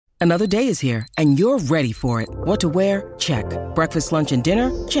Another day is here, and you're ready for it. What to wear? Check. Breakfast, lunch, and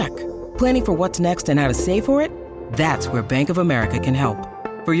dinner? Check. Planning for what's next and how to save for it? That's where Bank of America can help.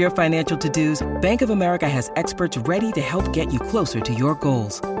 For your financial to-dos, Bank of America has experts ready to help get you closer to your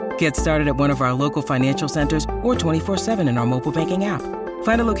goals. Get started at one of our local financial centers or 24/7 in our mobile banking app.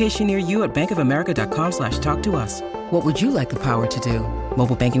 Find a location near you at bankofamerica.com/talktous. What would you like the power to do?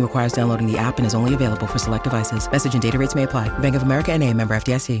 Mobile banking requires downloading the app and is only available for select devices. Message and data rates may apply. Bank of America N.A., member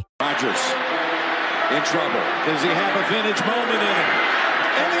FDIC. Rodgers in trouble. Does he have a vintage moment in him?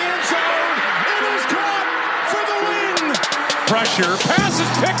 In the end zone, it is caught for the win. Pressure, pass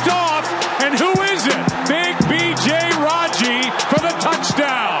is picked off, and who is it? Big B.J. Raji for the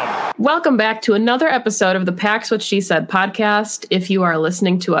touchdown. Welcome back to another episode of the Pack's What She Said podcast. If you are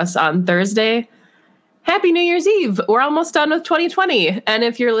listening to us on Thursday, Happy New Year's Eve. We're almost done with 2020. And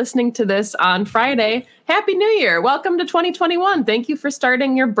if you're listening to this on Friday, Happy New Year. Welcome to 2021. Thank you for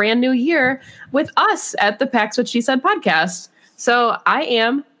starting your brand new year with us at the Pack's What She Said podcast. So I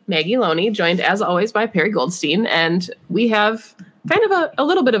am Maggie Loney, joined as always by Perry Goldstein. And we have kind of a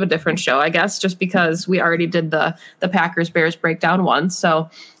little bit of a different show, I guess, just because we already did the Packers-Bears breakdown once. So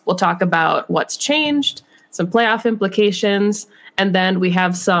we'll talk about what's changed, some playoff implications, and then we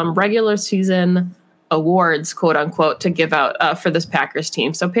have some regular season awards, quote unquote, to give out for this Packers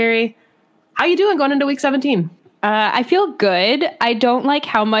team. So Perry, how you doing going into week 17? I feel good. I don't like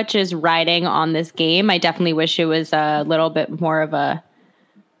how much is riding on this game. I definitely wish it was a little bit more of a,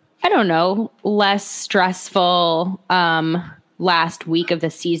 I don't know, less stressful last week of the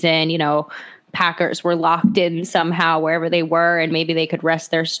season. You know, Packers were locked in somehow wherever they were, and maybe they could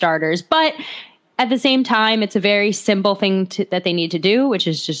rest their starters. But at the same time, it's a very simple thing that they need to do, which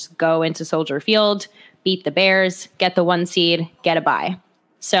is just go into Soldier Field, beat the Bears, get the 1 seed, get a bye.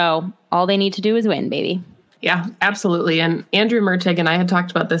 So all they need to do is win, baby. Yeah, absolutely. And Andrew Mertig and I had talked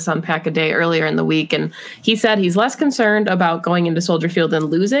about this on Pack a Day earlier in the week, and he said he's less concerned about going into Soldier Field and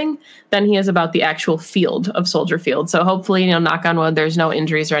losing than he is about the actual field of Soldier Field. So hopefully, knock on wood, there's no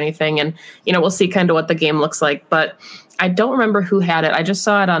injuries or anything, and, we'll see kind of what the game looks like. But I don't remember who had it. I just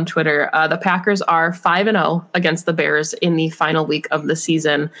saw it on Twitter. The Packers are 5-0 against the Bears in the final week of the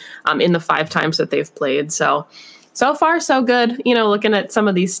season, in the 5 times that they've played. So far, so good. Looking at some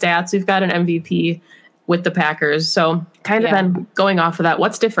of these stats, we've got an MVP with the Packers. So kind of then going off of that,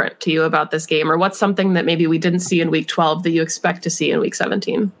 what's different to you about this game, or what's something that maybe we didn't see in week 12 that you expect to see in week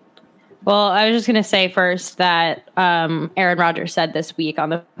 17? Well, I was just going to say first that Aaron Rodgers said this week on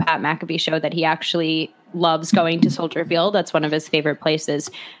the Pat McAfee show that he actually loves going to Soldier Field. That's one of his favorite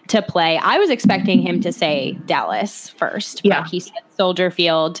places to play. I was expecting him to say Dallas first, but he said Soldier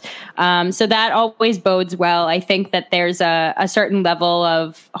Field. So that always bodes well. I think that there's a certain level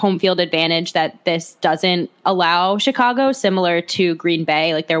of home field advantage that this doesn't allow Chicago, similar to Green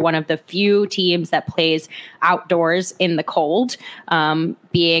Bay. Like, they're one of the few teams that plays outdoors in the cold,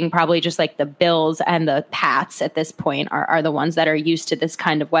 being probably just like the Bills and the Pats at this point are the ones that are used to this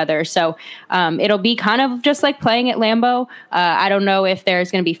kind of weather. So it'll be kind of just like playing at Lambeau. I don't know if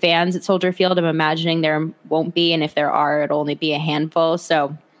there's going to be fans at Soldier Field. I'm imagining there won't be. And if there are, it'll only be a handful.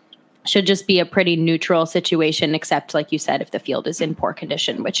 So should just be a pretty neutral situation, except, like you said, if the field is in poor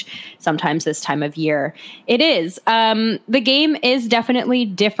condition, which sometimes this time of year it is. The game is definitely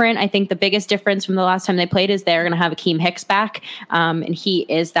different. I think the biggest difference from the last time they played is they're going to have Akeem Hicks back, and he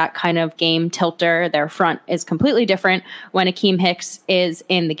is that kind of game tilter. Their front is completely different when Akeem Hicks is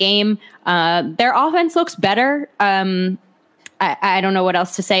in the game. Their offense looks better. I don't know what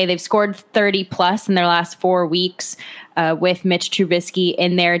else to say. They've scored 30 plus in their last 4 weeks with Mitch Trubisky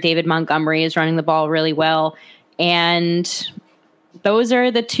in there. David Montgomery is running the ball really well. And those are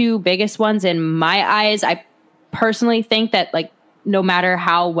the 2 biggest ones in my eyes. I personally think that, like, no matter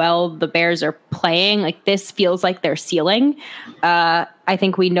how well the Bears are playing, like, this feels like their ceiling. I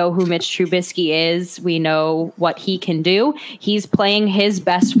think we know who Mitch Trubisky is. We know what he can do. He's playing his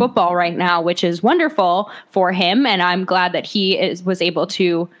best football right now, which is wonderful for him. And I'm glad that he was able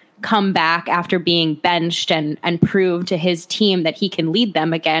to come back after being benched and prove to his team that he can lead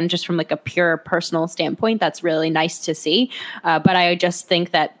them again, just from like a pure personal standpoint. That's really nice to see. But I just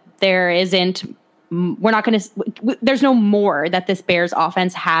think that there's no more that this Bears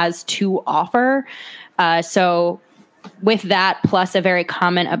offense has to offer. So with that, plus a very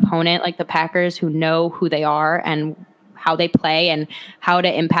common opponent like the Packers, who know who they are and how they play and how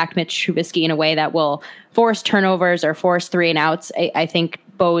to impact Mitch Trubisky in a way that will force turnovers or force 3 and outs, I think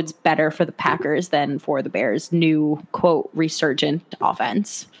bodes better for the Packers than for the Bears' new, quote, resurgent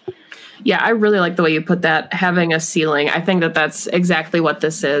offense. Yeah, I really like the way you put that, having a ceiling. I think that that's exactly what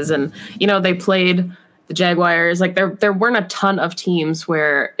this is. And, they played the Jaguars. Like there weren't a ton of teams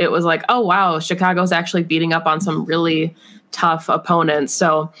where it was like, oh wow, Chicago's actually beating up on some really tough opponents.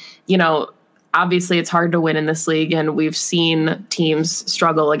 So, obviously it's hard to win in this league, and we've seen teams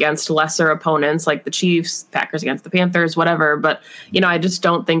struggle against lesser opponents like the Chiefs, Packers against the Panthers, whatever. But, I just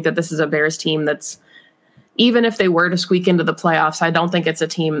don't think that this is a Bears team that's, even if they were to squeak into the playoffs, I don't think it's a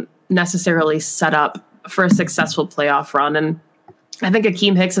team necessarily set up for a successful playoff run. And I think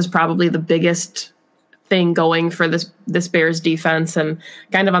Akeem Hicks is probably the biggest thing going for this Bears defense. And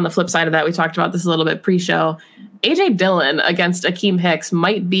kind of on the flip side of that, we talked about this a little bit pre-show. AJ Dillon against Akeem Hicks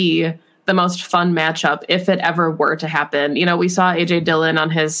might be the most fun matchup if it ever were to happen. We saw AJ Dillon on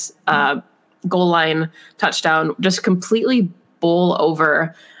his goal line touchdown just completely bowl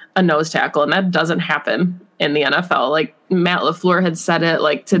over a nose tackle, and that doesn't happen in the NFL. Like Matt LaFleur had said it,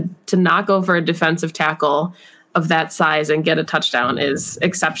 like to knock over a defensive tackle of that size and get a touchdown is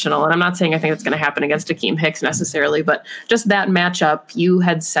exceptional. And I'm not saying I think it's going to happen against Akeem Hicks necessarily, but just that matchup, you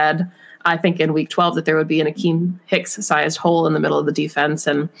had said, I think in week 12 that there would be an Akeem Hicks sized hole in the middle of the defense.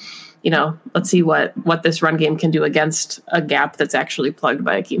 And, let's see what this run game can do against a gap that's actually plugged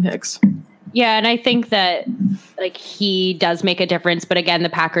by Akeem Hicks. Yeah, and I think that he does make a difference. But again, the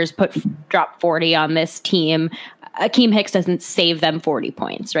Packers drop 40 on this team. Akeem Hicks doesn't save them 40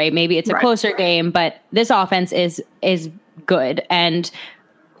 points, right? Maybe it's a closer game, but this offense is good. And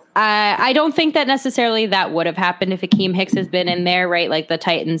I don't think that necessarily that would have happened if Akeem Hicks has been in there, right? Like the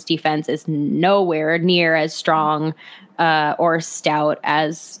Titans defense is nowhere near as strong or stout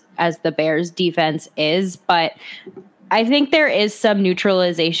as the Bears defense is. But I think there is some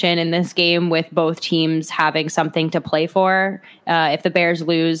neutralization in this game with both teams having something to play for. If the Bears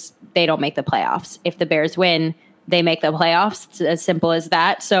lose, they don't make the playoffs. If the Bears win, they make the playoffs. It's as simple as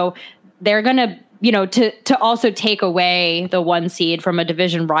that. So they're going to, to also take away the 1 seed from a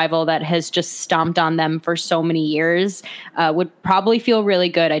division rival that has just stomped on them for so many years would probably feel really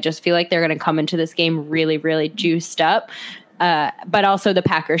good. I just feel like they're going to come into this game really, really juiced up. But also the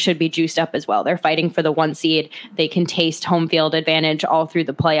Packers should be juiced up as well. They're fighting for the 1 seed. They can taste home field advantage all through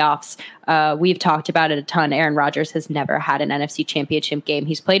the playoffs. We've talked about it a ton. Aaron Rodgers has never had an NFC championship game.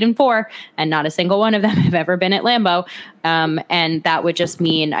 He's played in 4, and not a single one of them have ever been at Lambeau. And that would just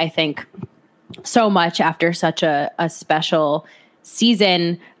mean, I think, so much after such a special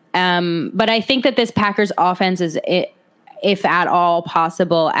season. But I think that this Packers offense is if at all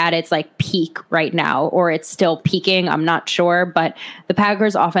possible, at its peak right now, or it's still peaking. I'm not sure, but the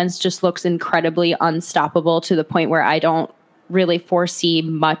Packers offense just looks incredibly unstoppable to the point where I don't really foresee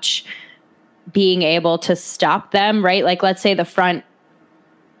much being able to stop them, right? Like, let's say the front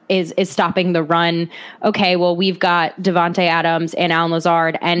is stopping the run. Okay, well, we've got Devontae Adams and Allen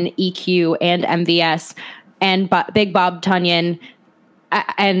Lazard and EQ and MVS and Big Bob Tunyon,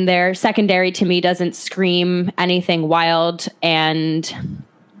 and their secondary to me doesn't scream anything wild. And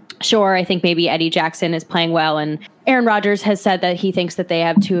sure, I think maybe Eddie Jackson is playing well, and Aaron Rodgers has said that he thinks that they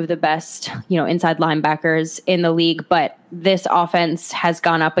have 2 of the best, inside linebackers in the league. But this offense has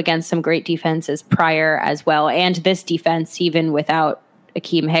gone up against some great defenses prior as well. And this defense, even without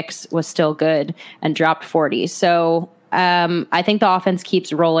Akeem Hicks, was still good and dropped 40. So I think the offense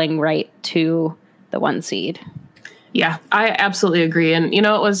keeps rolling right to the 1 seed. Yeah, I absolutely agree. And, it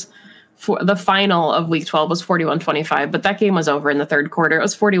was for the final of week 12 was 41-25, but that game was over in the third quarter. It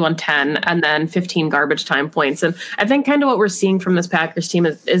was 41-10 and then 15 garbage time points. And I think kind of what we're seeing from this Packers team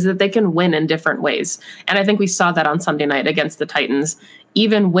is that they can win in different ways. And I think we saw that on Sunday night against the Titans.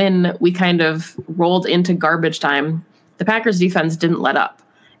 Even when we kind of rolled into garbage time, the Packers defense didn't let up.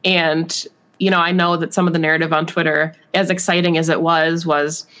 And, I know that some of the narrative on Twitter, as exciting as it was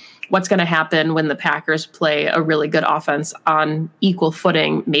what's going to happen when the Packers play a really good offense on equal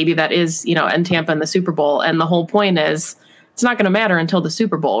footing. Maybe that is, in Tampa in the Super Bowl. And the whole point is it's not going to matter until the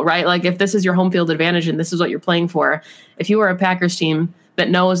Super Bowl, right? Like if this is your home field advantage and this is what you're playing for, if you are a Packers team that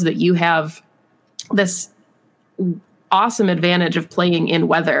knows that you have this awesome advantage of playing in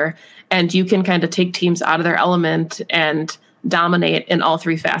weather and you can kind of take teams out of their element and dominate in all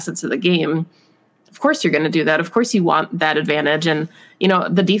 3 facets of the game, of course you're going to do that. Of course you want that advantage. And,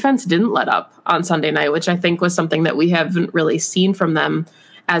 the defense didn't let up on Sunday night, which I think was something that we haven't really seen from them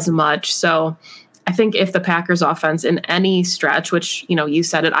as much. So I think if the Packers offense in any stretch, which, you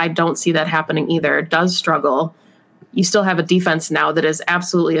said it, I don't see that happening either, does struggle, you still have a defense now that is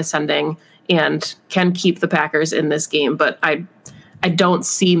absolutely ascending and can keep the Packers in this game. But I don't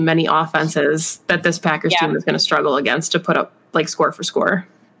see many offenses that this Packers team is going to struggle against to put up score for score.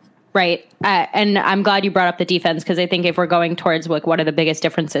 Right. And I'm glad you brought up the defense, because I think if we're going towards one of the biggest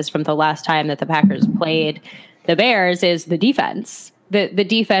differences from the last time that the Packers played the Bears is the defense. the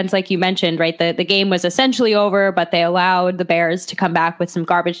defense, like you mentioned, right? The game was essentially over, but they allowed the Bears to come back with some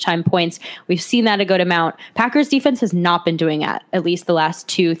garbage time points. We've seen that a good amount. Packers defense has not been doing that at least the last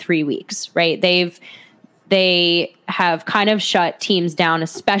 2-3 weeks, right? They have kind of shut teams down,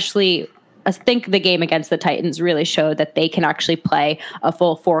 especially I think the game against the Titans really showed that they can actually play a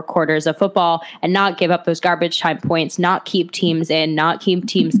full 4 quarters of football and not give up those garbage time points, not keep teams in, not keep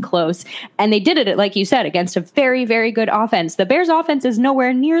teams close. And they did it, like you said, against a very, very good offense. The Bears offense is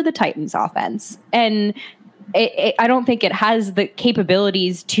nowhere near the Titans offense. And I don't think it has the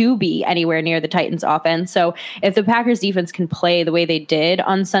capabilities to be anywhere near the Titans offense. So if the Packers defense can play the way they did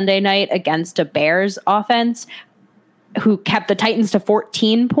on Sunday night against a Bears offense, who kept the Titans to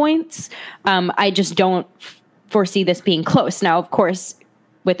 14 points. I just don't foresee this being close. Now, of course,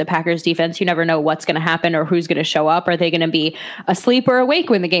 with the Packers defense, you never know what's going to happen or who's going to show up. Are they going to be asleep or awake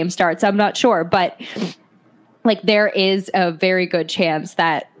when the game starts? I'm not sure. But like there is a very good chance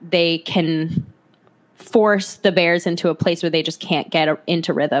that they can force the Bears into a place where they just can't get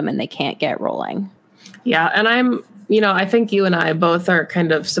into rhythm and they can't get rolling. Yeah. And I think you and I both are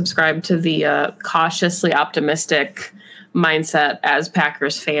kind of subscribed to the cautiously optimistic mindset as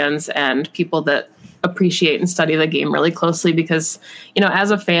Packers fans and people that appreciate and study the game really closely because,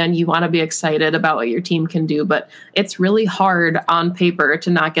 as a fan, you want to be excited about what your team can do, but it's really hard on paper to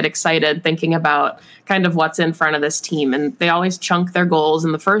not get excited thinking about kind of what's in front of this team. And they always chunk their goals.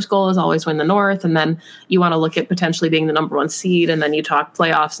 And the first goal is always win the North. And then you want to look at potentially being the number 1 seed. And then you talk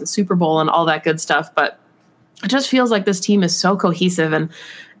playoffs and Super Bowl and all that good stuff. But it just feels like this team is so cohesive. And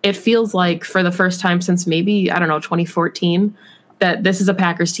it feels like for the first time since maybe, 2014, that this is a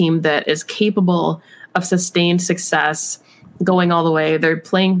Packers team that is capable of sustained success going all the way. They're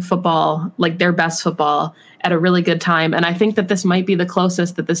playing football, like their best football at a really good time. And I think that this might be the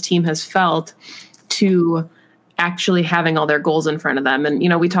closest that this team has felt to actually having all their goals in front of them. And,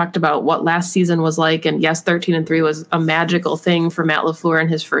 we talked about what last season was like. And yes, 13-3 was a magical thing for Matt LaFleur in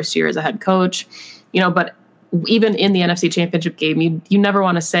his first year as a head coach, but even in the NFC Championship game, you never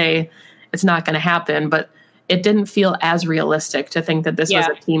want to say it's not going to happen, but it didn't feel as realistic to think that this was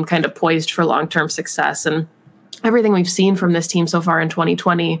a team kind of poised for long-term success. And everything we've seen from this team so far in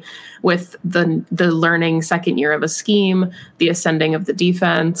 2020 with the learning second year of a scheme, the ascending of the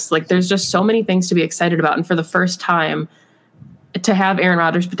defense, like there's just so many things to be excited about. And for the first time, to have Aaron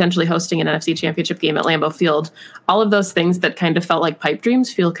Rodgers potentially hosting an NFC Championship game at Lambeau Field, all of those things that kind of felt like pipe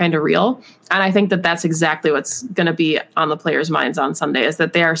dreams feel kind of real. And I think that that's exactly what's going to be on the players' minds on Sunday, is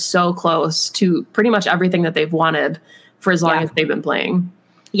that they are so close to pretty much everything that they've wanted for as long as they've been playing.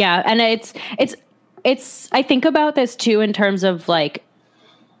 Yeah. And it's, I think about this too, in terms of like,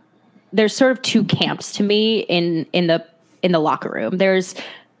 there's sort of 2 camps to me in the locker room. There's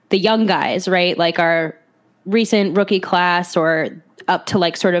the young guys, right? Like our recent rookie class or up to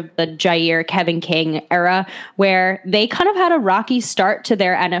like sort of the Jair, Kevin King era, where they kind of had a rocky start to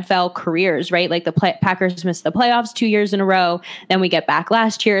their NFL careers, right? Like the Packers missed the playoffs 2 years in a row. Then we get back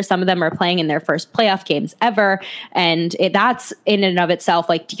last year. Some of them are playing in their first playoff games ever. And that's in and of itself,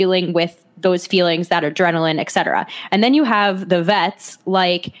 like dealing with those feelings, that adrenaline, et cetera. And then you have the vets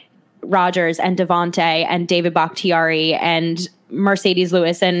like Rodgers and Devontae and David Bakhtiari and Mercedes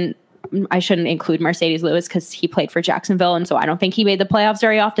Lewis. And I shouldn't include Mercedes Lewis because he played for Jacksonville, and so I don't think he made the playoffs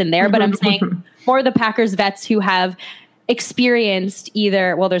very often there. But I'm saying more the Packers vets who have experienced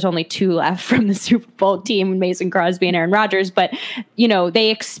either, well, there's only 2 left from the Super Bowl team, Mason Crosby and Aaron Rodgers, but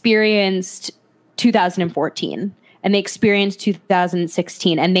they experienced 2014 and they experienced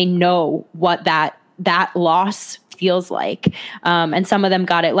 2016, and they know what that loss feels like. And some of them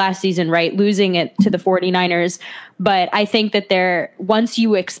got it last season, right? Losing it to the 49ers. But I think that once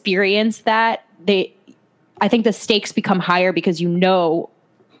you experience that, I think the stakes become higher because you know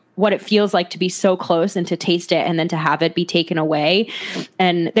what it feels like to be so close and to taste it and then to have it be taken away.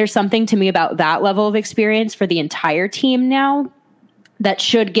 And there's something to me about that level of experience for the entire team now that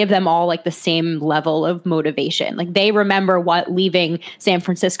should give them all like the same level of motivation. Like they remember what leaving San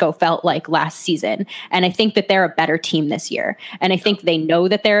Francisco felt like last season. And I think that they're a better team this year. And I think they know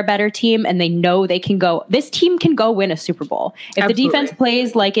that they're a better team, and they know this team can go win a Super Bowl. If Absolutely. The defense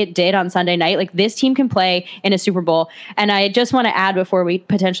plays like it did on Sunday night, like this team can play in a Super Bowl. And I just want to add before we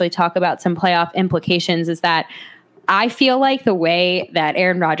potentially talk about some playoff implications is that I feel like the way that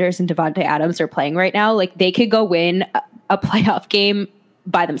Aaron Rodgers and Devontae Adams are playing right now, like they could go win a playoff game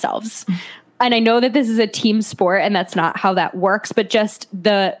by themselves. And I know that this is a team sport and that's not how that works, but just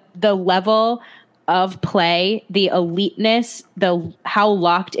the level of play, the eliteness, how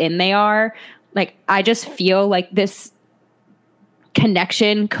locked in they are. Like, I just feel like this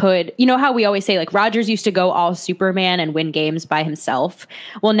connection could, you know how we always say like Rodgers used to go all Superman and win games by himself.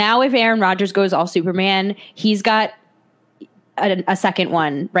 Well, now if Aaron Rodgers goes all Superman, he's got a second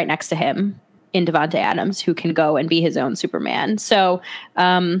one right next to him in Davante Adams who can go and be his own Superman. So,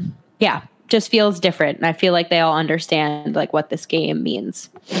 just feels different. And I feel like they all understand like what this game means.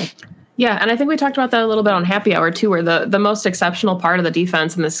 Yeah, and I think we talked about that a little bit on Happy Hour too, where the most exceptional part of the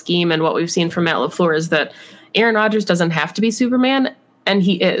defense and the scheme and what we've seen from Matt LaFleur is that Aaron Rodgers doesn't have to be Superman, and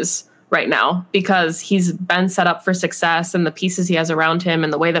he is right now because he's been set up for success and the pieces he has around him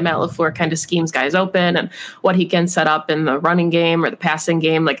and the way that Matt LaFleur kind of schemes guys open and what he can set up in the running game or the passing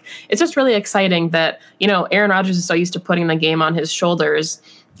game. Like, it's just really exciting that, you know, Aaron Rodgers is so used to putting the game on his shoulders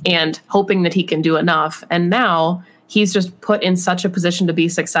and hoping that he can do enough. And now he's just put in such a position to be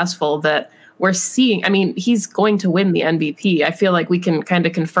successful that we're seeing, I mean, he's going to win the MVP. I feel like we can kind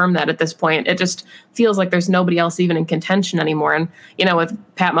of confirm that at this point. It just feels like there's nobody else even in contention anymore. And, you know, with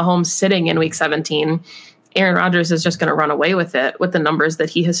Pat Mahomes sitting in week 17, Aaron Rodgers is just going to run away with it with the numbers that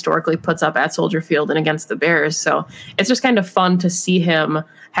he historically puts up at Soldier Field and against the Bears. So it's just kind of fun to see him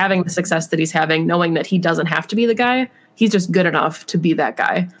having the success that he's having, knowing that he doesn't have to be the guy. He's just good enough to be that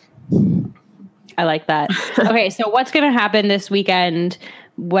guy. I like that. Okay, so what's going to happen this weekend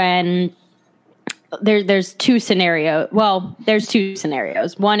when there's two scenarios? Well, there's two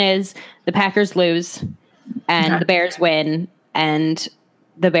scenarios. One is the Packers lose and the Bears win and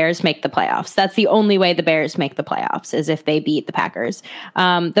the Bears make the playoffs. That's the only way the Bears make the playoffs is if they beat the Packers.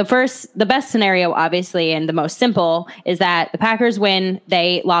 The best scenario, obviously, and the most simple is that the Packers win,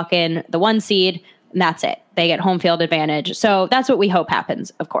 they lock in the 1 seed, and that's it. They get home field advantage. So that's what we hope happens,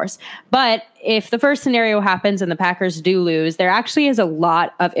 of course. But if the first scenario happens and the Packers do lose, there actually is a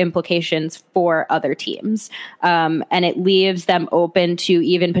lot of implications for other teams. And it leaves them open to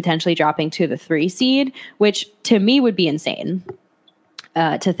even potentially dropping to the 3 seed, which to me would be insane.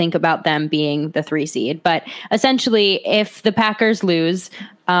 To think about them being the 3 seed. But essentially, if the Packers lose,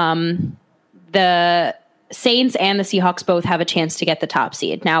 the Saints and the Seahawks both have a chance to get the top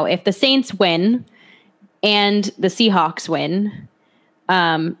seed. Now, if the Saints win and the Seahawks win,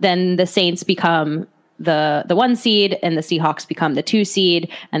 then the Saints become the 1 seed and the Seahawks become the 2 seed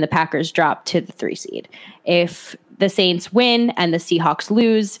and the Packers drop to the 3 seed. If the Saints win and the Seahawks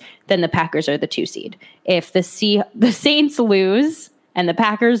lose, then the Packers are the 2 seed. If the Saints lose and the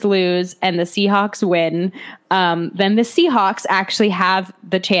Packers lose and the Seahawks win, then the Seahawks actually have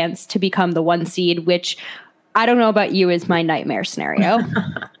the chance to become the 1 seed, which I don't know about you is my nightmare scenario.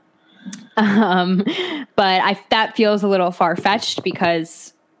 But that feels a little far-fetched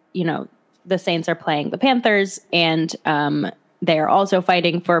because, you know, the Saints are playing the Panthers and they are also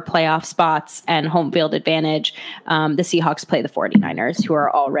fighting for playoff spots and home field advantage. The Seahawks play the 49ers, who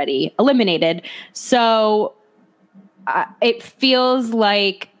are already eliminated. So it feels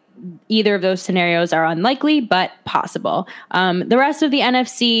like either of those scenarios are unlikely, but possible. The rest of the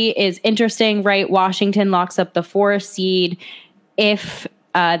NFC is interesting, right? Washington locks up the 4 seed if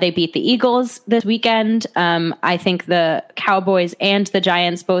they beat the Eagles this weekend. I think the Cowboys and the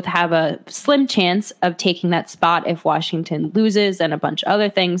Giants both have a slim chance of taking that spot if Washington loses and a bunch of other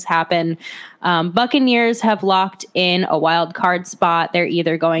things happen. Buccaneers have locked in a wild card spot. They're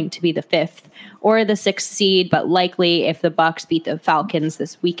either going to be the 5th or the 6th seed, but likely if the Bucs beat the Falcons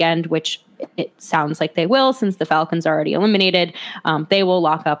this weekend, which it sounds like they will since the Falcons are already eliminated, they will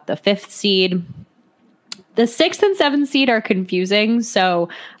lock up the 5th seed. The 6th and 7th seed are confusing, so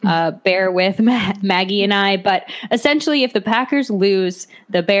bear with Maggie and I. But essentially, if the Packers lose,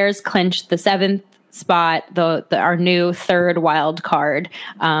 the Bears clinch the 7th spot, our new 3rd wild card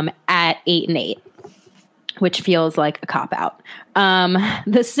at 8-8, which feels like a cop-out.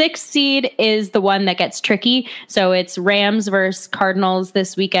 The 6th seed is the one that gets tricky. So it's Rams versus Cardinals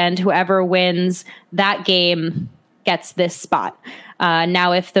this weekend. Whoever wins that game gets this spot.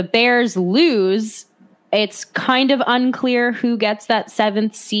 Now, if the Bears lose, it's kind of unclear who gets that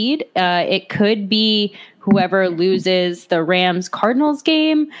 7th seed. It could be whoever loses the Rams-Cardinals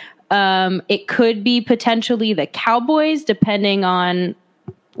game. It could be potentially the Cowboys, depending on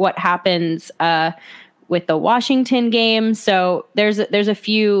what happens with the Washington game. So there's a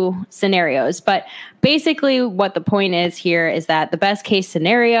few scenarios. But basically what the point is here is that the best case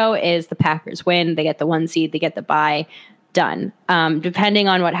scenario is the Packers win. They get the 1 seed. They get the bye. Done. Depending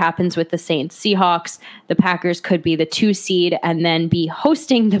on what happens with the Saints Seahawks, the Packers could be the 2 seed and then be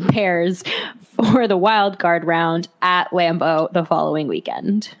hosting the Bears for the wild card round at Lambeau the following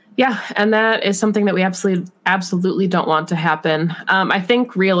weekend. Yeah, and that is something that we absolutely don't want to happen. I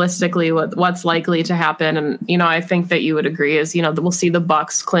think realistically what's likely to happen, and, I think that you would agree, is, we'll see the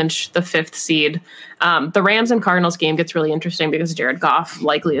Bucks clinch the 5th seed. The Rams and Cardinals game gets really interesting because Jared Goff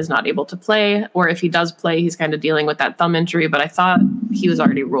likely is not able to play, or if he does play, he's kind of dealing with that thumb injury, but I thought he was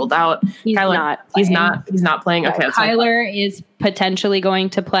already ruled out. He's not playing. Okay. Kyler is potentially going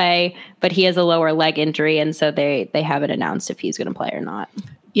to play, but he has a lower leg injury, and so they haven't announced if he's going to play or not.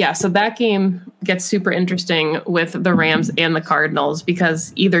 Yeah, so that game gets super interesting with the Rams and the Cardinals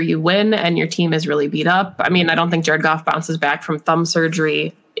because either you win and your team is really beat up. I mean, I don't think Jared Goff bounces back from thumb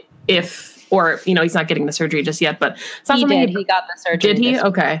surgery he's not getting the surgery just yet, but it's not something he got the surgery. Did he?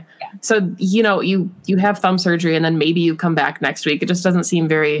 Okay. Yeah. So, you have thumb surgery and then maybe you come back next week. It just doesn't seem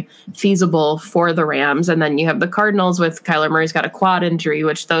very feasible for the Rams. And then you have the Cardinals with Kyler Murray's got a quad injury,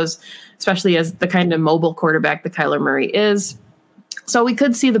 which those, especially as the kind of mobile quarterback that Kyler Murray is. So we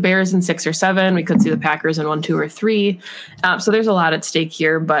could see the Bears in 6 or 7. We could see the Packers in 1, 2, or 3. So there's a lot at stake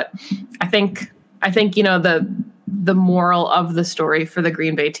here. But I think the moral of the story for the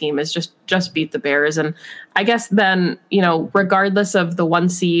Green Bay team is just beat the Bears. And I guess then, regardless of the 1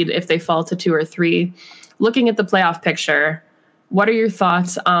 seed, if they fall to 2 or 3, looking at the playoff picture, what are your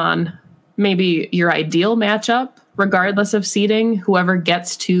thoughts on maybe your ideal matchup, regardless of seeding, whoever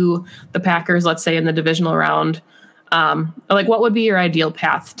gets to the Packers, let's say in the divisional round? What would be your ideal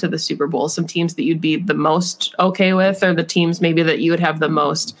path to the Super Bowl? Some teams that you'd be the most okay with, or the teams maybe that you would have the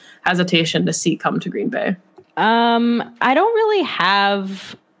most hesitation to see come to Green Bay? I don't really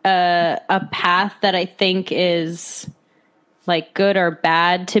have a path that I think is like good or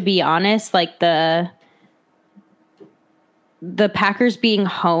bad, to be honest. Like the Packers being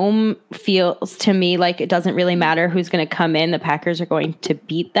home feels to me like it doesn't really matter who's going to come in. The Packers are going to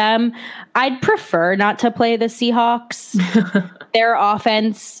beat them. I'd prefer not to play the Seahawks. Their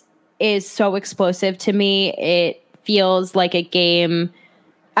offense is so explosive to me. It feels like a game.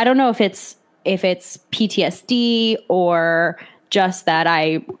 I don't know if it's PTSD or just that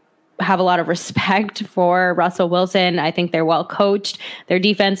I have a lot of respect for Russell Wilson. I think they're well coached. Their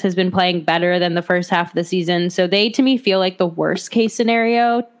defense has been playing better than the first half of the season. So they, to me, feel like the worst case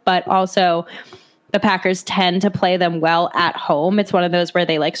scenario, but also the Packers tend to play them well at home. It's one of those where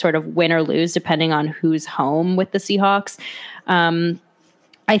they like sort of win or lose depending on who's home with the Seahawks.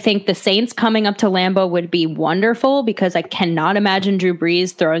 I think the Saints coming up to Lambeau would be wonderful because I cannot imagine Drew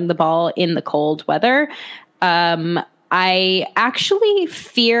Brees throwing the ball in the cold weather. I actually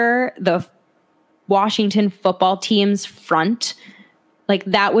fear the Washington football team's front. Like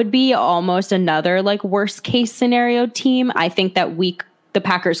that would be almost another like worst case scenario team. I think that the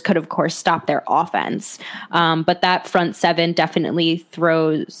Packers could of course stop their offense. But that front 7 definitely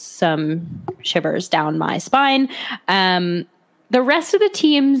throws some shivers down my spine. The rest of the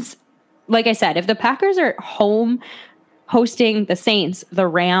teams, like I said, if the Packers are home hosting the Saints, the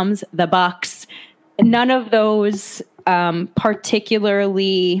Rams, the Bucks, none of those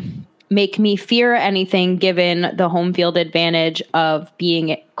particularly make me fear anything given the home field advantage of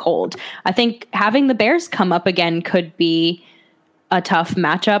being cold. I think having the Bears come up again could be a tough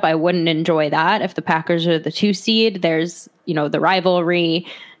matchup. I wouldn't enjoy that. If the Packers are the 2 seed, there's, the rivalry,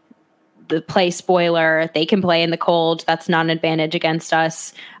 the play spoiler. They can play in the cold. That's not an advantage against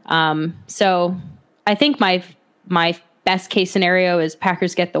us. So I think my best case scenario is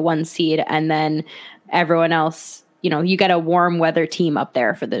Packers get the 1 seed and then everyone else, you get a warm weather team up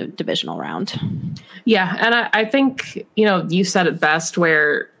there for the divisional round. Yeah. And I think, you said it best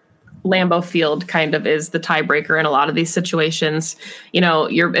where Lambeau Field kind of is the tiebreaker in a lot of these situations.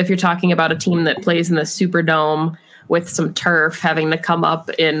 If you're talking about a team that plays in the Superdome with some turf having to come up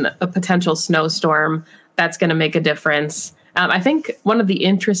in a potential snowstorm, that's going to make a difference. I think one of the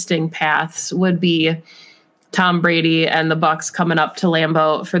interesting paths would be Tom Brady and the Bucks coming up to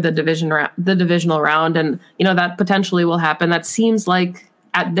Lambeau for the divisional round. And, that potentially will happen. That seems like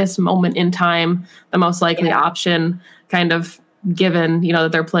at this moment in time, the most likely option, kind of given,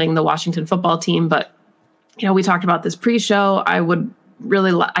 that they're playing the Washington football team. But, we talked about this pre-show. I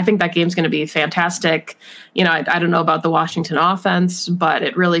think that game's going to be fantastic. I don't know about the Washington offense, but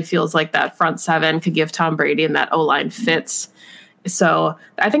it really feels like that front 7 could give Tom Brady and that O-line fits. So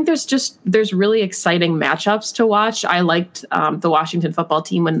I think there's really exciting matchups to watch. I liked the Washington football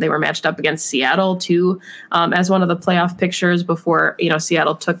team when they were matched up against Seattle too, as one of the playoff pictures before,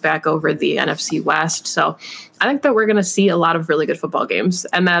 Seattle took back over the NFC West. So I think that we're going to see a lot of really good football games.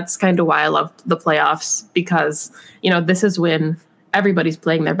 And that's kind of why I love the playoffs because, this is when everybody's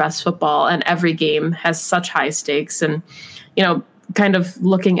playing their best football and every game has such high stakes. And, kind of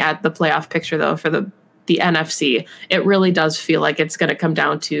looking at the playoff picture though, for the the NFC, it really does feel like it's going to come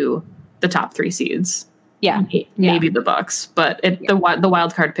down to the top 3 seeds. Yeah. Maybe the Bucks, but the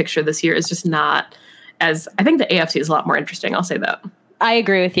wild card picture this year is just not as, I think the AFC is a lot more interesting. I'll say that. I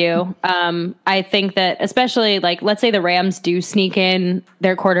agree with you. I think that especially like, let's say the Rams do sneak in,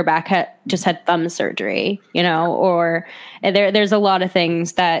 their quarterback just had thumb surgery, or there's a lot of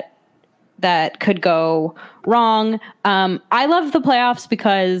things that could go wrong. I love the playoffs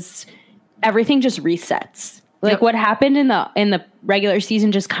because everything just resets. Like what happened in the regular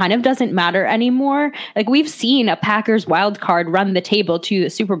season just kind of doesn't matter anymore. Like we've seen a Packers wild card run the table to the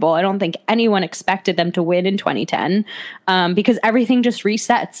Super Bowl. I don't think anyone expected them to win in 2010 because everything just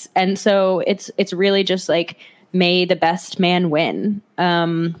resets. And so it's really just like, may the best man win.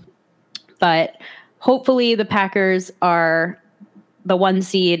 But hopefully the Packers are the 1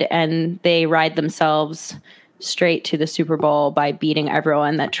 seed and they ride themselves straight to the Super Bowl by beating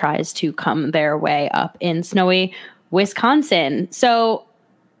everyone that tries to come their way up in snowy Wisconsin. So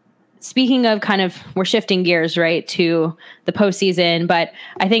speaking of we're shifting gears right to the postseason, but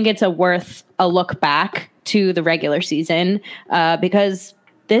I think it's worth a look back to the regular season because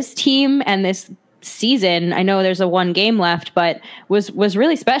this team and this season, I know there's a 1 game left, but was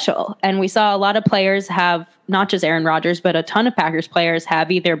really special. And we saw a lot of players have, not just Aaron Rodgers, but a ton of Packers players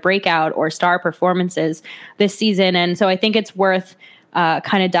have either breakout or star performances this season. And so I think it's worth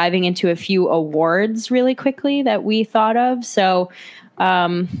kind of diving into a few awards really quickly that we thought of. So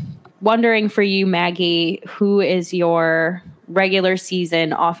wondering for you, Maggie, who is your regular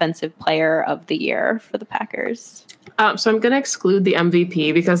season offensive player of the year for the Packers? So I'm going to exclude the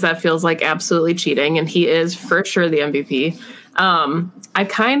MVP because that feels like absolutely cheating, and he is for sure the MVP. I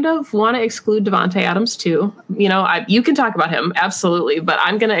kind of want to exclude Davante Adams too. You can talk about him, absolutely, but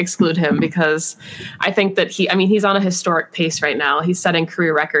I'm going to exclude him because I think that he's on a historic pace right now. He's setting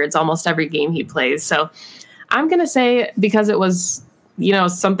career records almost every game he plays. So I'm going to say, because it was,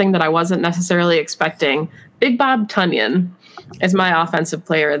 something that I wasn't necessarily expecting, Big Bob Tonyan is my offensive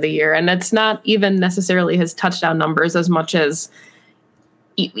player of the year. And it's not even necessarily his touchdown numbers as much as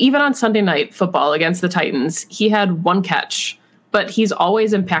even on Sunday Night Football against the Titans, he had 1 catch, but he's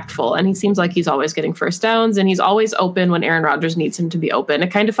always impactful. And he seems like he's always getting first downs, and he's always open when Aaron Rodgers needs him to be open.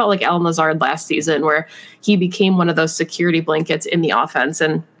 It kind of felt like Allen Lazard last season, where he became one of those security blankets in the offense.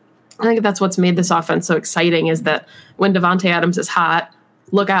 And I think that's what's made this offense so exciting, is that when Davante Adams is hot,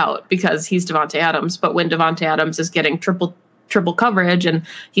 look out, because he's Davante Adams. But when Davante Adams is getting triple coverage and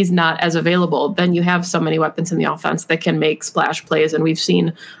he's not as available, then you have so many weapons in the offense that can make splash plays. And we've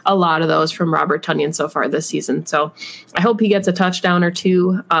seen a lot of those from Robert Tonyan so far this season. So I hope he gets a touchdown or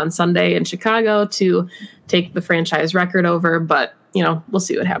 2 on Sunday in Chicago to take the franchise record over. But, we'll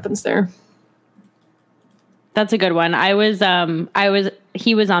see what happens there. That's a good one.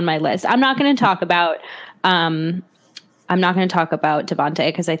 He was on my list. I'm not going to talk about Davante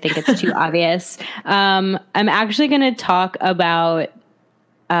because I think it's too obvious. I'm actually going to talk about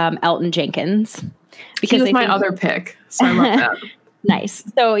Elgton Jenkins because he was my other pick. So I love that. Nice.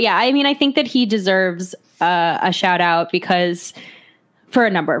 So yeah, I think that he deserves a shout out because for a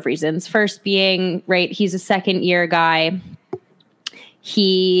number of reasons. First being, right, he's a second-year guy.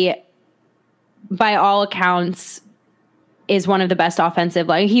 He, by all accounts, is one of the best offensive.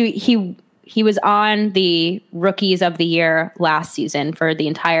 He was on the Rookies of the Year last season for the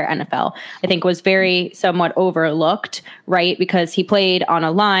entire NFL. I think was very somewhat overlooked, right? Because he played on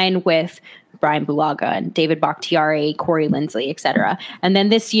a line with Brian Bulaga and David Bakhtiari, Corey Linsley, et cetera. And then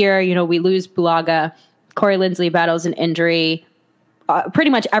this year, we lose Bulaga. Corey Linsley battles an injury.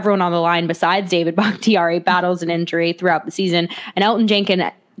 Pretty much everyone on the line besides David Bakhtiari battles an injury throughout the season. And Elgton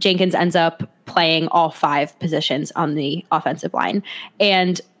Jenkins ends up playing all 5 positions on the offensive line.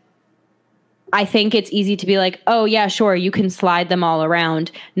 And I think it's easy to be like, oh yeah, sure, you can slide them all around.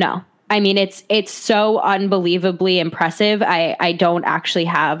 No, it's so unbelievably impressive. I don't actually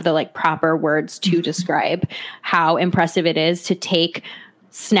have the proper words to describe how impressive it is to take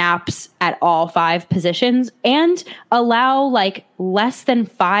snaps at all 5 positions and allow less than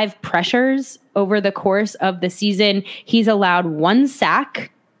 5 pressures over the course of the season. He's allowed 1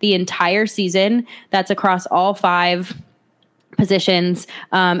 sack the entire season. That's across all 5 positions.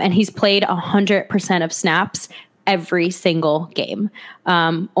 And he's played 100% of snaps every single game.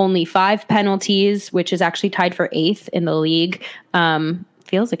 Only 5 penalties, which is actually tied for 8th in the league.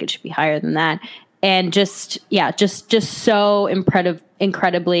 Feels like it should be higher than that. And just so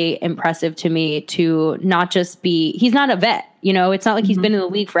incredibly impressive to me to not just be, he's not a vet, it's not like he's been in the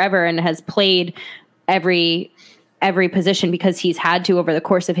league forever and has played every every position because he's had to over the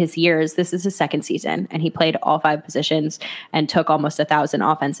course of his years. This is his second season, and he played all 5 positions and took almost 1,000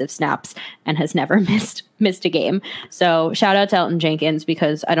 offensive snaps and has never missed a game. So shout out to Elgton Jenkins,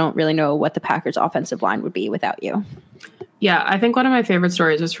 because I don't really know what the Packers offensive line would be without you. Yeah, I think one of my favorite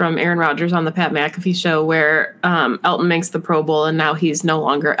stories was from Aaron Rodgers on the Pat McAfee show, where Elgton makes the Pro Bowl, and now he's no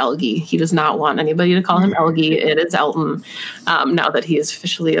longer Elgie. He does not want anybody to call him Elgie. It is Elgton now that he is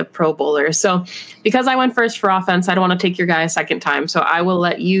officially a Pro Bowler. So because I went first for offense, I don't want to take your guy a second time. So I will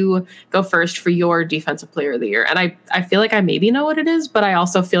let you go first for your Defensive Player of the Year. And I feel like I maybe know what it is, but I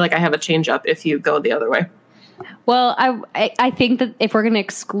also feel like I have a change up if you go the other way. Well, I think that if we're going to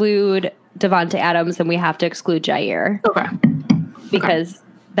exclude Davante Adams, then we have to exclude Jair. Okay. Because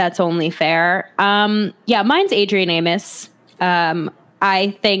that's only fair. Yeah, mine's Adrian Amos.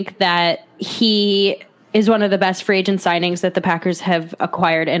 I think that he is one of the best free agent signings that the Packers have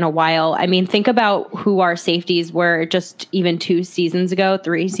acquired in a while. I mean, think about who our safeties were just even 3 seasons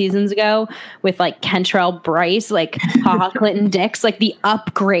ago, with like Kentrell Bryce, like HaHa Clinton Dix, like the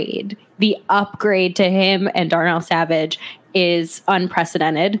upgrade to him and Darnell Savage is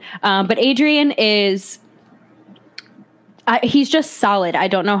unprecedented. But Adrian is, he's just solid. I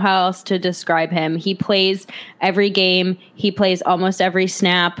don't know how else to describe him. He plays every game. He plays almost every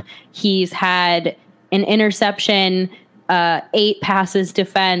snap. He's had an interception, 8 passes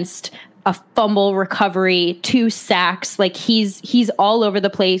defensed, a fumble recovery, 2 sacks. Like he's all over the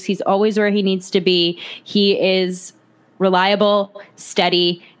place. He's always where he needs to be. He is reliable,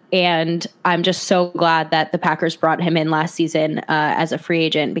 steady, and I'm just so glad that the Packers brought him in last season as a free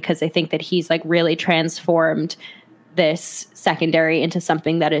agent, because I think that he's like really transformed this secondary into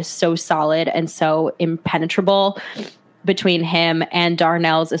something that is so solid and so impenetrable. Between him and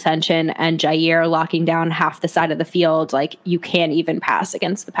Darnell's ascension and Jair locking down half the side of the field, like you can't even pass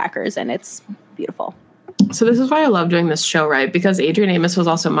against the Packers, and it's beautiful. So this is why I love doing this show, right? Because Adrian Amos was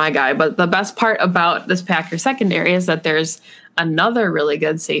also my guy. But the best part about this Packers secondary is that there's another really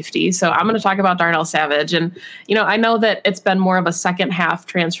good safety. So I'm going to talk about Darnell Savage. And, you know, I know that it's been more of a second half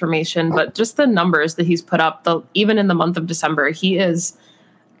transformation, but just the numbers that he's put up, even in the month of December, he is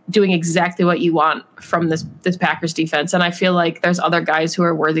doing exactly what you want from this Packers defense. And I feel like there's other guys who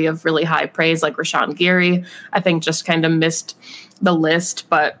are worthy of really high praise, like Rashawn Gary, I think just kind of missed the list,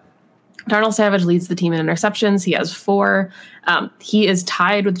 but Darnell Savage leads the team in interceptions. He has 4. He is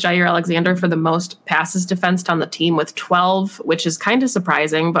tied with Jair Alexander for the most passes defensed on the team with 12, which is kind of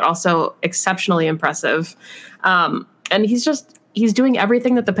surprising, but also exceptionally impressive. And he's doing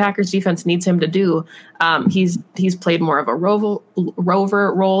everything that the Packers defense needs him to do. He's played more of a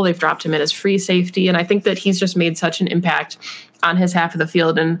rover role. They've dropped him in as free safety. And I think that he's just made such an impact on his half of the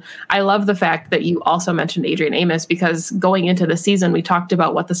field. And I love the fact that you also mentioned Adrian Amos, because going into the season, we talked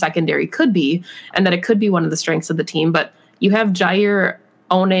about what the secondary could be and that it could be one of the strengths of the team. But you have Jair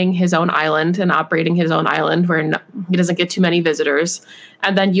owning his own island and operating his own island where he doesn't get too many visitors.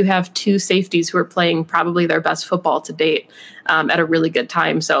 And then you have 2 safeties who are playing probably their best football to date at a really good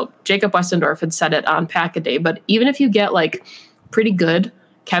time. So Jacob Westendorf had said it on Pack-A-Day, but even if you get like pretty good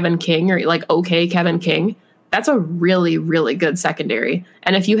Kevin King or like okay Kevin King, that's a really, really good secondary.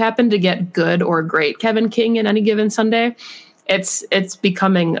 And if you happen to get good or great Kevin King in any given Sunday, it's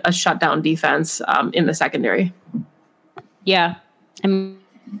becoming a shutdown defense in the secondary. Yeah. I mean,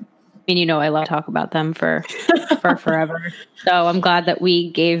 you know, I love to talk about them for forever. So I'm glad that we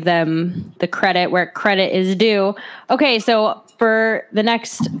gave them the credit where credit is due. Okay, so for the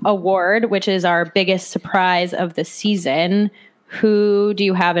next award, which is our biggest surprise of the season, who do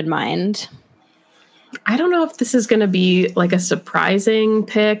you have in mind? I don't know if this is going to be like a surprising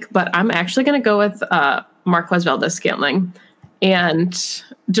pick, but I'm actually going to go with Marquez Valdes-Scantling. And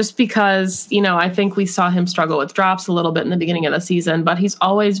just because, you know, I think we saw him struggle with drops a little bit in the beginning of the season, but he's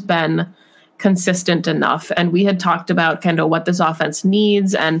always been consistent enough. And we had talked about kind of what this offense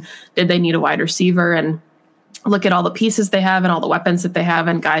needs and did they need a wide receiver, and look at all the pieces they have and all the weapons that they have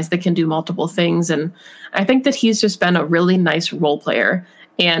and guys that can do multiple things. And I think that he's just been a really nice role player.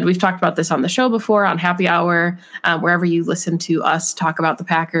 And we've talked about this on the show before, on Happy Hour, wherever you listen to us talk about the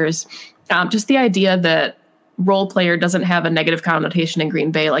Packers. Just the idea that role player doesn't have a negative connotation in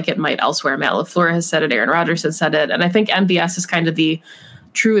Green Bay like it might elsewhere. Matt LaFleur has said it. Aaron Rodgers has said it. And I think MVS is kind of the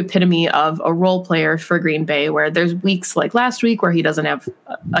true epitome of a role player for Green Bay, where there's weeks like last week where he doesn't have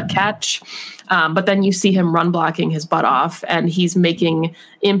a catch, but then you see him run blocking his butt off and he's making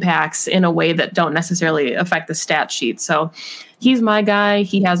impacts in a way that don't necessarily affect the stat sheet. So he's my guy.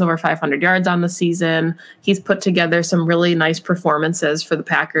 He has over 500 yards on the season. He's put together some really nice performances for the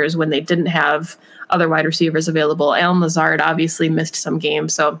Packers when they didn't have other wide receivers available. Allen Lazard obviously missed some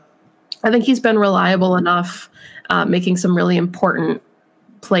games. So I think he's been reliable enough making some really important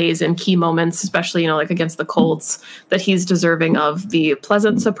plays in key moments, especially, like against the Colts, that he's deserving of the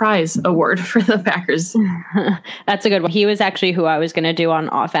Pleasant Surprise Award for the Packers. That's a good one. He was actually who I was going to do on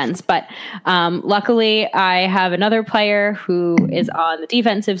offense, but luckily I have another player who is on the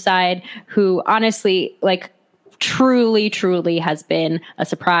defensive side who honestly, truly has been a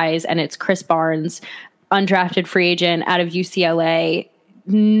surprise, and it's Chris Barnes, undrafted free agent out of UCLA.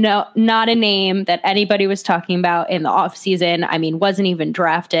 No, not a name that anybody was talking about in the offseason. I mean, wasn't even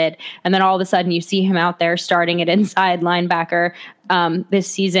drafted. And then all of a sudden you see him out there starting at inside linebacker this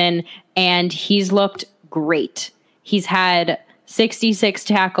season, and he's looked great. He's had 66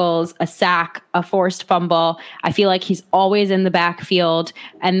 tackles, a sack, a forced fumble. I feel like he's always in the backfield.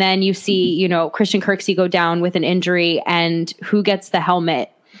 And then you see, Christian Kirksey go down with an injury, and who gets the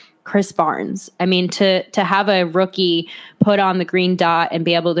helmet? Chris Barnes. I mean, to have a rookie put on the green dot and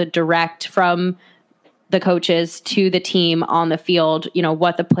be able to direct from the coaches to the team on the field,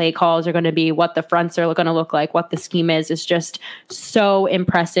 what the play calls are going to be, what the fronts are going to look like, what the scheme is just so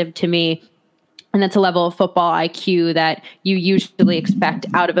impressive to me. And that's a level of football IQ that you usually expect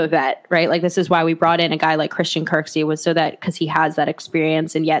out of a vet, right? Like, this is why we brought in a guy like Christian Kirksey, was so that because he has that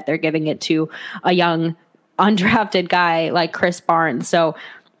experience, and yet they're giving it to a young undrafted guy like Chris Barnes. So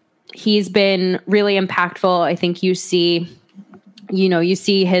he's been really impactful. I think you see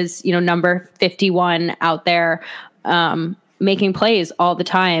his, number 51 out there making plays all the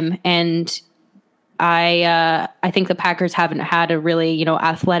time. And I think the Packers haven't had a really,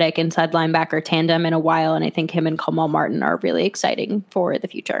 athletic inside linebacker tandem in a while. And I think him and Kamal Martin are really exciting for the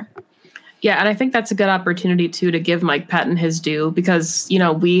future. Yeah, and I think that's a good opportunity, too, to give Mike Pettine his due, because,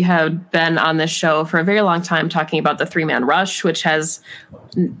 we have been on this show for a very long time talking about the three-man rush, which has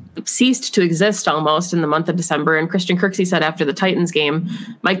ceased to exist almost in the month of December. And Christian Kirksey said after the Titans game,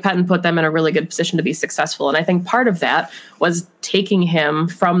 Mike Pettine put them in a really good position to be successful. And I think part of that was taking him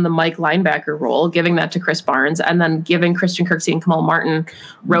from the Mike linebacker role, giving that to Chris Barnes, and then giving Christian Kirksey and Kamal Martin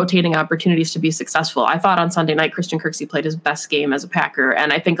rotating opportunities to be successful. I thought on Sunday night, Christian Kirksey played his best game as a Packer.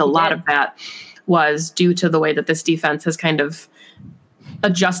 And I think a lot of that was due to the way that this defense has kind of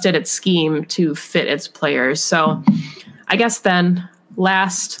adjusted its scheme to fit its players. So I guess then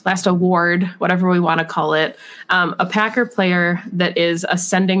last award, whatever we want to call it, a Packer player that is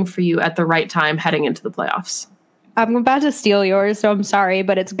ascending for you at the right time heading into the playoffs. I'm about to steal yours, so I'm sorry,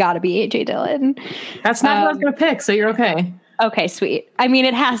 but it's got to be AJ Dillon. That's not what I was going to pick, so you're okay. Okay, sweet. I mean,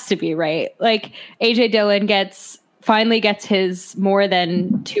 it has to be, right? Like, AJ Dillon finally gets his more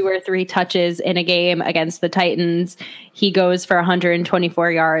than 2 or 3 touches in a game against the Titans. He goes for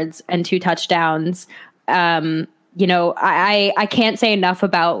 124 yards and 2 touchdowns. I can't say enough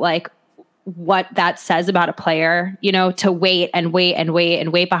about what that says about a player, to wait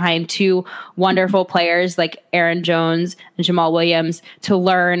behind 2 wonderful players like Aaron Jones and Jamal Williams, to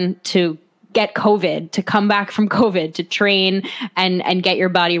learn to get COVID, to come back from COVID, to train and get your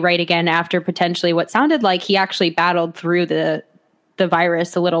body right again after potentially what sounded like he actually battled through the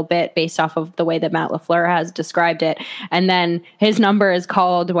virus a little bit based off of the way that Matt LaFleur has described it. And then his number is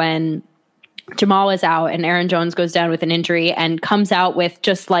called when Jamal is out and Aaron Jones goes down with an injury and comes out with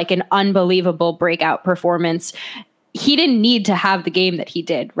just an unbelievable breakout performance. He didn't need to have the game that he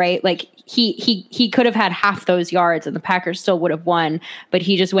did, right? He could have had half those yards and the Packers still would have won, but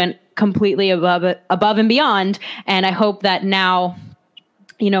he just went completely above and beyond. And I hope that now,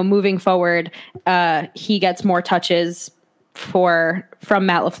 moving forward, he gets more touches from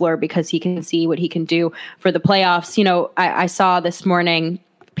Matt LaFleur, because he can see what he can do for the playoffs. I saw this morning,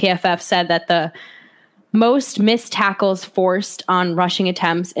 PFF said that the most missed tackles forced on rushing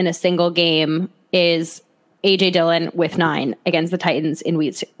attempts in a single game is AJ Dillon with 9 against the Titans in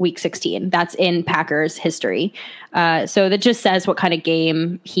week 16. That's in Packers history. So that just says what kind of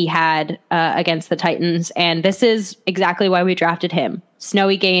game he had against the Titans. And this is exactly why we drafted him.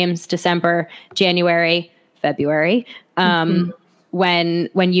 Snowy games, December, January, February. When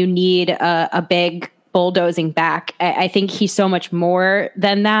you need a big bulldozing back. I think he's so much more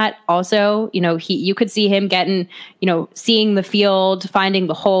than that. Also, you could see him getting, seeing the field, finding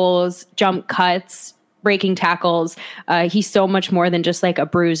the holes, jump cuts, breaking tackles. He's so much more than just a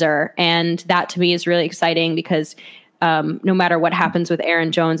bruiser. And that to me is really exciting, because no matter what happens with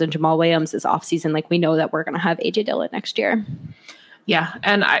Aaron Jones and Jamal Williams this offseason, we know that we're going to have AJ Dillon next year. Yeah.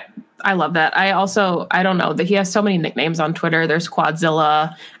 And I love that. I don't know that he has so many nicknames on Twitter. There's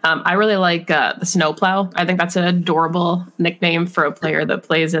Quadzilla. I really like the Snowplow. I think that's an adorable nickname for a player that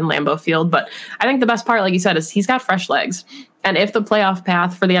plays in Lambeau Field. But I think the best part, like you said, is he's got fresh legs. And if the playoff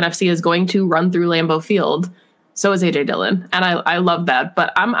path for the NFC is going to run through Lambeau Field, So is AJ Dillon. And I love that.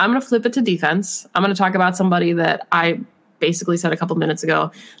 But I'm going to flip it to defense. I'm going to talk about somebody that I basically said a couple minutes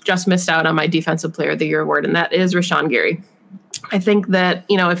ago, just missed out on my Defensive Player of the Year award, and that is Rashawn Gary. I think that,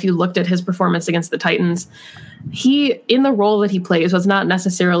 if you looked at his performance against the Titans, he, in the role that he plays, was not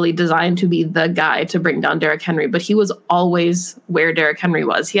necessarily designed to be the guy to bring down Derrick Henry, but he was always where Derrick Henry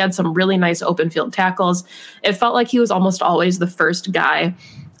was. He had some really nice open field tackles. It felt like he was almost always the first guy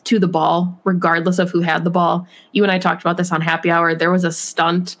to the ball, regardless of who had the ball. You and I talked about this on Happy Hour. There was a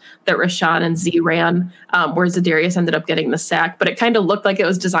stunt that Rashawn and Z ran where Za'Darius ended up getting the sack, but it kind of looked like it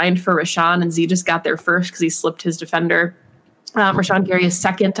was designed for Rashawn, and Z just got there first because he slipped his defender. Rashawn Gary is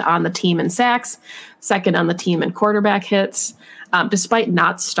second on the team in sacks, second on the team in quarterback hits, despite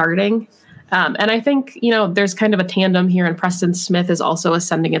not starting. And I think, there's kind of a tandem here, and Preston Smith is also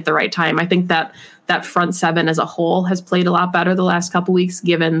ascending at the right time. I think that front seven as a whole has played a lot better the last couple weeks,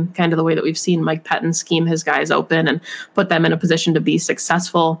 given kind of the way that we've seen Mike Pettin scheme his guys open and put them in a position to be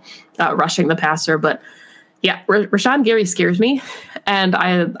successful rushing the passer. But yeah, Rashawn Gary scares me, and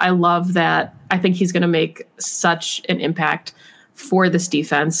I love that. I think he's going to make such an impact for this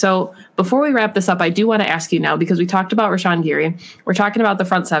defense. So before we wrap this up, I do want to ask you now, because we talked about Rashawn Gary, we're talking about the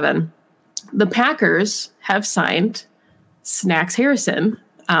front seven. The Packers have signed Snacks Harrison,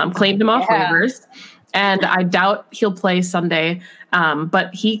 claimed him off waivers, and I doubt he'll play Sunday,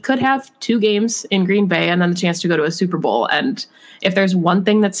 but he could have 2 games in Green Bay and then the chance to go to a Super Bowl. And if there's one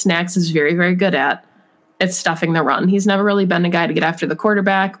thing that Snacks is very, very good at, it's stuffing the run. He's never really been a guy to get after the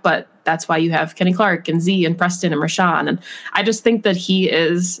quarterback, but that's why you have Kenny Clark and Z and Preston and Rashawn. And I just think that he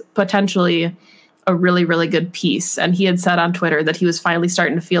is potentially a really, really good piece. And he had said on Twitter that he was finally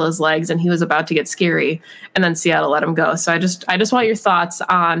starting to feel his legs and he was about to get scary, and then Seattle let him go. So I just want your thoughts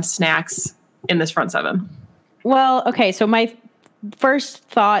on Snacks in this front seven. Well, okay. So my first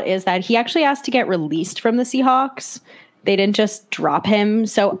thought is that he actually asked to get released from the Seahawks. They didn't just drop him.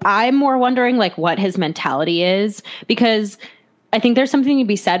 So I'm more wondering what his mentality is, because I think there's something to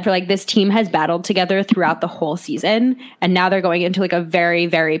be said for this team has battled together throughout the whole season. And now they're going into a very,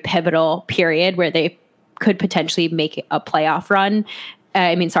 very pivotal period where they could potentially make a playoff run.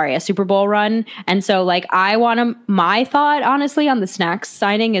 A Super Bowl run. And so my thought honestly on the Snacks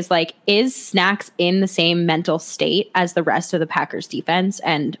signing is Snacks in the same mental state as the rest of the Packers defense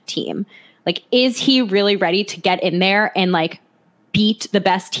and team? Is he really ready to get in there and beat the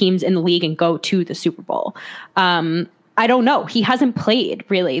best teams in the league and go to the Super Bowl? I don't know. He hasn't played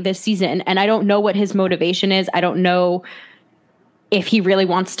really this season, and I don't know what his motivation is. I don't know if he really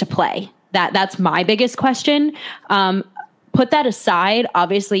wants to play. That's my biggest question. Put that aside.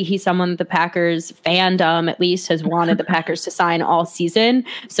 Obviously, he's someone that the Packers fandom at least has wanted the Packers to sign all season.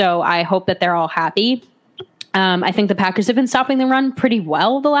 So I hope that they're all happy. I think the Packers have been stopping the run pretty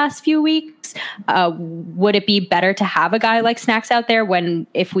well the last few weeks. Would it be better to have a guy like Snacks out there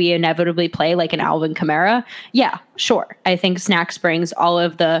if we inevitably play an Alvin Kamara? Yeah, sure. I think Snacks brings all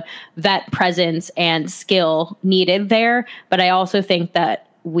of the vet presence and skill needed there. But I also think that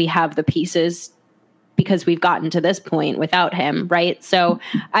we have the pieces because we've gotten to this point without him, right? So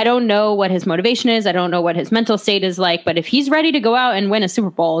I don't know what his motivation is. I don't know what his mental state is like. But if he's ready to go out and win a Super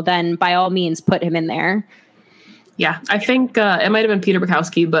Bowl, then by all means, put him in there. Yeah, I think it might have been Peter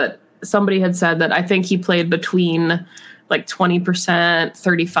Bukowski, but somebody had said that I think he played between 20%,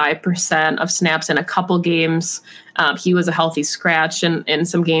 35% of snaps in a couple games. He was a healthy scratch in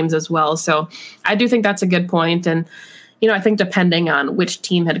some games as well. So I do think that's a good point. And, I think depending on which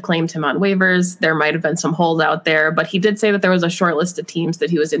team had claimed him on waivers, there might have been some holdout there. But he did say that there was a short list of teams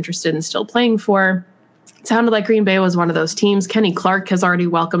that he was interested in still playing for. It sounded like Green Bay was one of those teams. Kenny Clark has already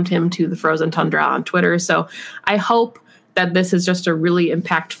welcomed him to the Frozen Tundra on Twitter. So I hope that this is just a really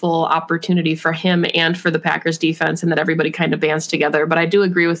impactful opportunity for him and for the Packers defense, and that everybody kind of bands together. But I do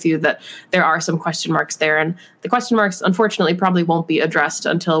agree with you that there are some question marks there. And the question marks, unfortunately, probably won't be addressed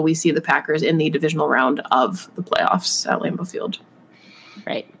until we see the Packers in the divisional round of the playoffs at Lambeau Field.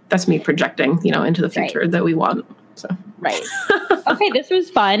 Right. That's me projecting, into the future that we want. So. Right. Okay, this was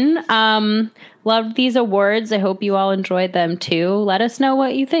fun. Loved these awards. I hope you all enjoyed them too. Let us know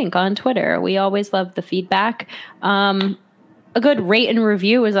what you think on Twitter. We always love the feedback. A good rate and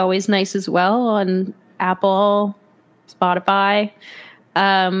review is always nice as well on Apple, Spotify.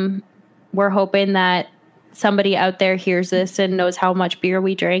 We're hoping that somebody out there hears this and knows how much beer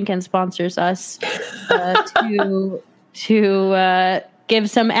we drink and sponsors us to give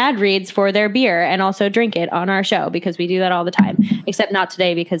some ad reads for their beer and also drink it on our show, because we do that all the time, except not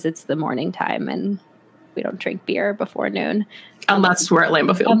today because it's the morning time and We don't drink beer before noon. Unless we're at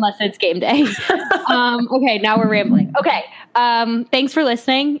Lambeau Field. Unless it's game day. Okay, now we're rambling. Okay, thanks for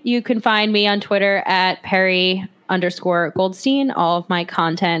listening. You can find me on Twitter at Perry_Goldstein. All of my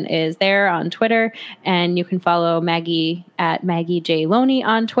content is there on Twitter, and you can follow Maggie at Maggie J. Loney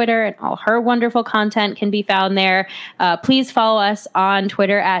on Twitter, and all her wonderful content can be found there. Please follow us on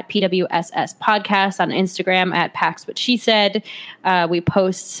Twitter at PWSS Podcast, on Instagram at Pax What She Said. We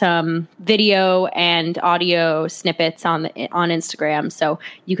post some video and audio snippets on Instagram, so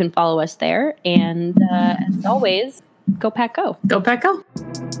you can follow us there. And as always, go Pack Go. Go Pack Go.